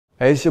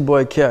Hey, it's your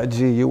boy Kap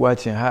G. You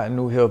watching Hot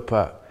New Hip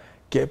Hop.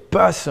 Get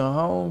bustin',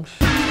 Holmes.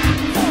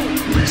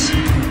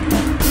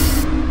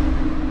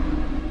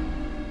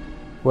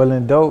 Well,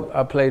 in Dope,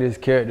 I play this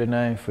character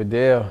named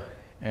Pharrell,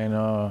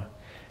 and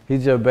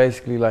he's just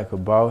basically like a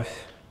boss,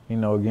 you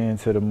know, getting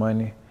to the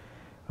money.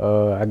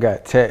 I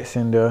got tats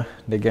in there.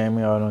 They gave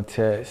me all them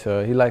tats.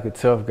 He like a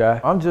tough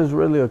guy. I'm just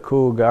really a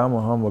cool guy. I'm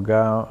a humble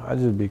guy. I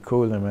just be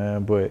coolin',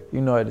 man. But,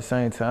 you know, at the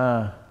same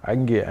time, I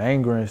can get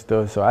angry and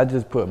stuff, so I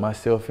just put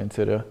myself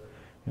into the,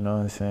 you know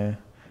what I'm saying?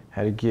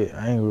 Had to get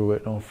angry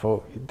with them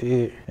folk, you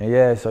did. And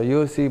yeah, so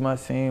you'll see my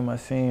scene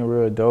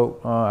real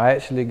dope. I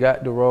actually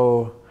got the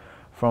role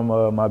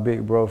from my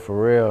big bro,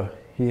 Pharrell.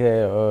 He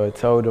had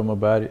told them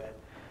about it,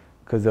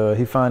 because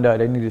he found out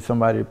they needed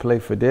somebody to play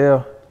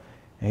Pharrell,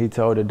 and he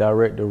told the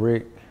director,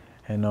 Rick,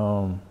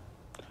 and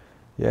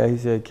yeah, he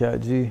said,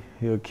 Kap G,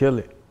 he'll kill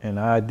it. And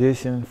I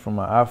auditioned from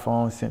my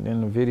iPhone, sent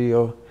in the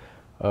video,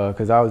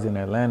 because I was in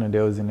Atlanta, they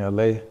was in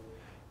LA.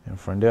 And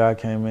from there I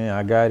came in,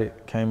 I got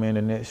it, came in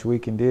the next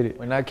week and did it.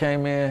 When I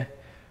came in,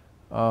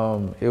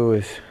 it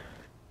was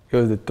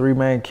the three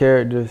main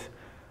characters.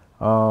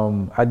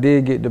 I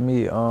did get to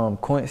meet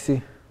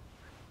Quincy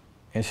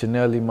and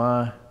Chanel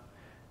Iman.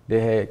 They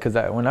had, cause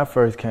when I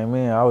first came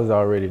in, I was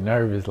already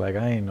nervous. Like,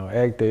 I ain't no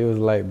actor. It was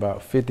like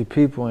about 50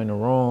 people in the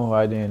room who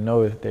I didn't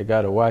know if they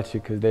gotta watch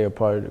it, cause they a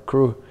part of the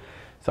crew.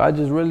 So I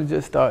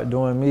just started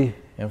doing me.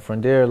 And from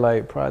there,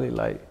 like probably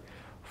like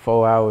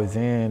 4 hours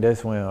in,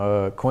 that's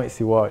when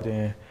Quincy walked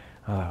in.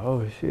 I was like,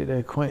 oh shit,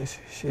 that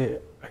Quincy,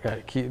 shit, I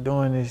gotta keep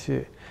doing this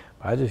shit.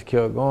 I just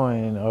kept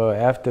going, and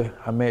after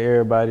I met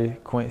everybody,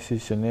 Quincy,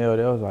 Chanel,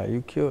 they was like,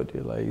 you killed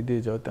it, like you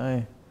did your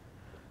thing.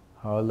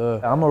 All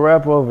love. I'm a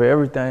rapper over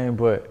everything,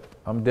 but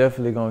I'm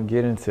definitely gonna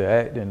get into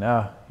acting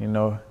now, you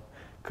know,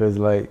 cause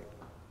like,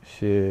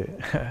 shit,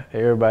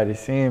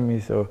 everybody's seeing me,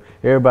 so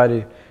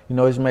everybody, you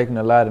know, it's making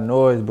a lot of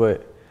noise,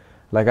 but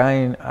like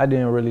I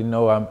didn't really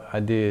know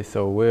I did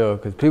so well,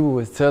 cause people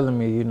was telling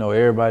me, you know,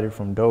 everybody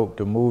from Dope,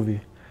 the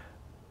movie,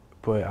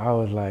 but I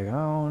was like, I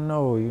don't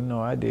know, you know,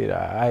 I did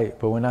alright.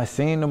 But when I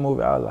seen the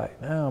movie, I was like,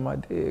 damn, I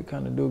did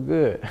kind of do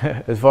good.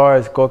 As far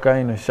as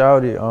Cocaine and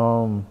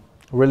Shawty,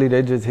 really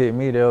they just hit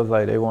me. They was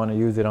like, they want to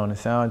use it on the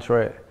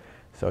soundtrack.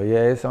 So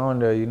yeah, it's on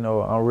there, you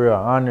know. I'm real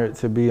honored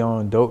to be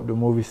on Dope, the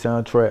movie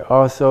soundtrack.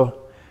 Also,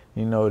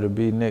 you know, to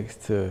be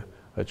next to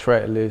a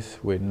track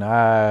list with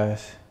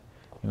Nas,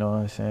 you know what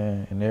I'm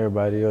saying, and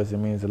everybody else, it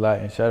means a lot.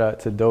 And shout out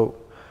to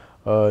Dope,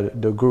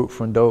 the group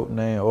from Dope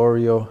named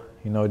Oreo,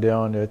 you know, they're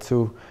on there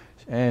too.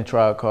 And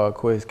Tribe Called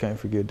Quest, can't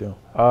forget them.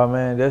 Oh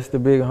man, that's the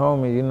big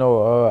homie, you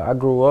know, I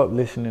grew up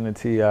listening to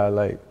T.I.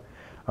 Like,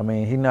 I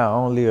mean, he not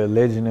only a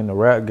legend in the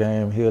rap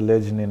game, he a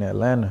legend in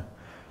Atlanta.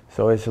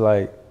 So it's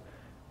like,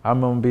 I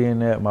remember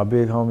being at my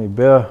big homie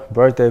Bell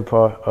birthday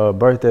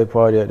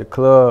party at the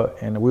club,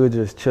 and we were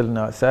just chilling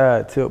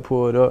outside. Tip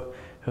pulled up,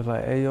 he was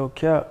like, hey yo,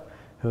 Kap.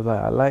 He was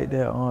like, I like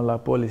that on La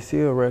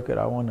Policia record,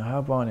 I want to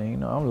hop on it. You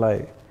know, I'm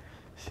like,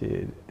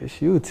 shit,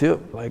 it's you,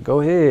 Tip. Like,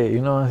 go ahead,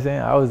 you know what I'm saying?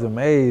 I was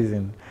amazed,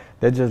 and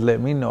that just let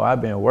me know I've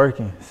been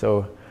working.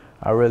 So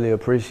I really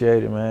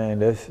appreciate it, man.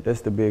 That's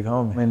the big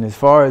homie. And as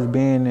far as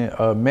being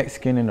a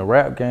Mexican in the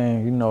rap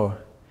game, you know,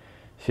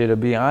 shit, to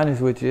be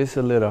honest with you, it's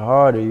a little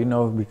harder, you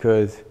know,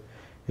 because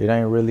it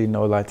ain't really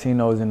no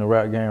Latinos in the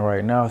rap game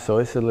right now. So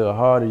it's a little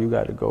harder. You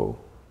got to go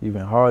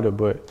even harder.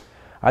 But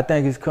I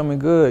think it's coming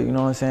good, you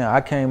know what I'm saying? I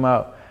came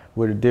out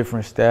with a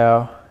different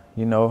style,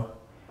 you know,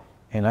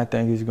 and I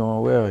think it's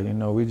going well. You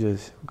know, we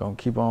just gonna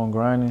keep on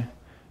grinding.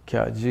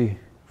 Kap G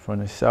from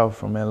the South,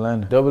 from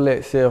Atlanta.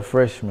 XXL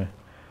Freshmen.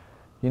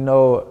 You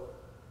know,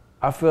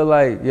 I feel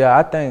like, yeah,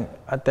 I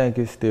think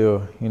it's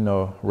still, you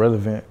know,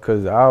 relevant,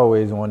 because I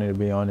always wanted to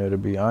be on there, to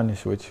be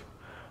honest with you.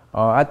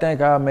 I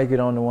think I'll make it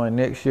on the one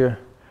next year.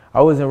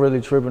 I wasn't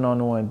really tripping on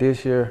the one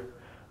this year,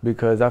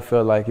 because I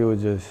felt like it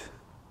was just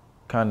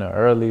kind of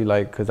early,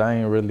 like, because I've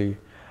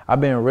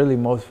been really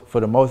for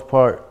the most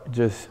part,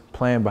 just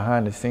playing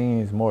behind the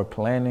scenes, more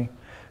planning.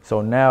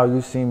 So now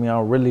you see me,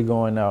 I'm really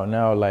going out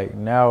now, like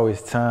now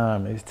it's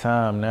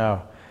time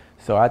now.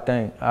 So I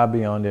think I'll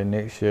be on there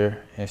next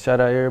year. And shout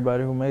out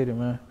everybody who made it,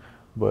 man.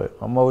 But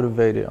I'm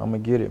motivated, I'm gonna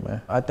get it,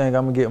 man. I think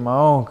I'm gonna get my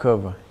own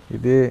cover, you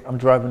dig? I'm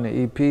dropping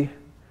the EP,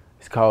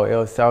 it's called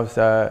El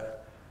Southside.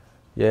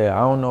 Yeah, I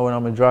don't know when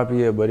I'm gonna drop it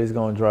yet, but it's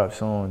gonna drop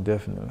soon,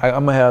 definitely.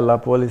 I'm gonna have La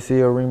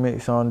Policia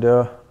remix on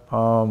there.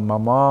 My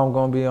mom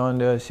gonna be on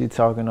there. She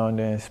talking on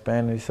there in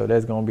Spanish, so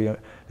that's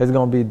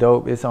gonna be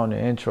dope. It's on the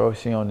intro.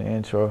 She on the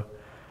intro.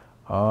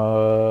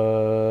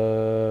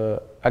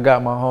 I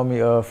got my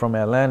homie from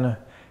Atlanta.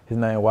 His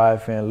name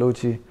YFN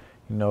Lucci.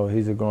 You know,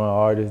 he's a growing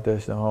artist.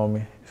 That's the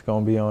homie. It's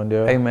gonna be on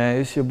there. Hey man,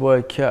 it's your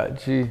boy Kap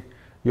G.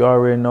 You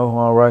already know who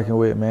I'm rocking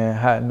with, man.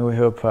 Hot New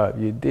Hip Hop.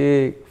 You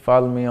dig?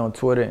 Follow me on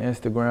Twitter,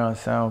 Instagram,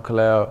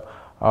 SoundCloud,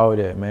 all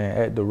that, man.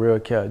 At the real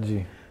Kap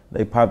G.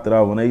 They popped it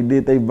out when they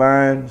did their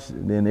vines,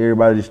 then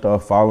everybody just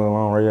started following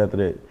along right after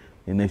that.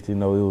 And next thing you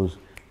know, it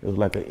was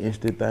like an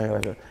instant thing.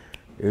 Like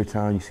every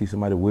time you see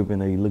somebody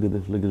whipping, you look at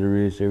the flick of the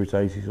wrist. Every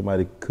time you see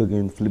somebody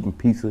cooking, flipping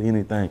pizza,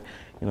 anything,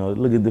 you know,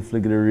 look at the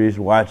flick of the wrist,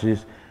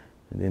 watches.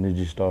 And then it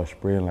just started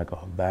spreading like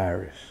a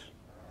virus.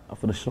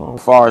 For the song.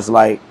 As far as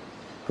like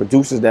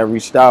producers that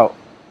reached out,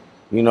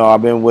 you know,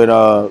 I've been with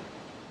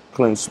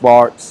Clint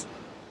Sparks.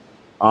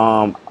 Me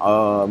and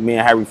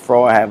Harry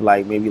Fraud have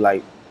like maybe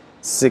like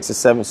 6 or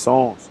 7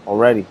 songs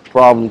already.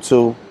 Problem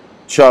 2,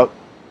 Chuck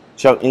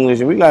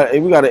English, and we got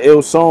an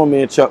ill song,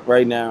 me and Chuck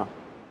right now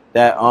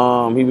that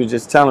he was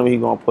just telling me he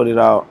gonna put it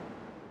out.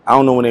 I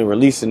don't know when they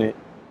releasing it,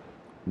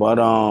 but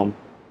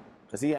 'cause he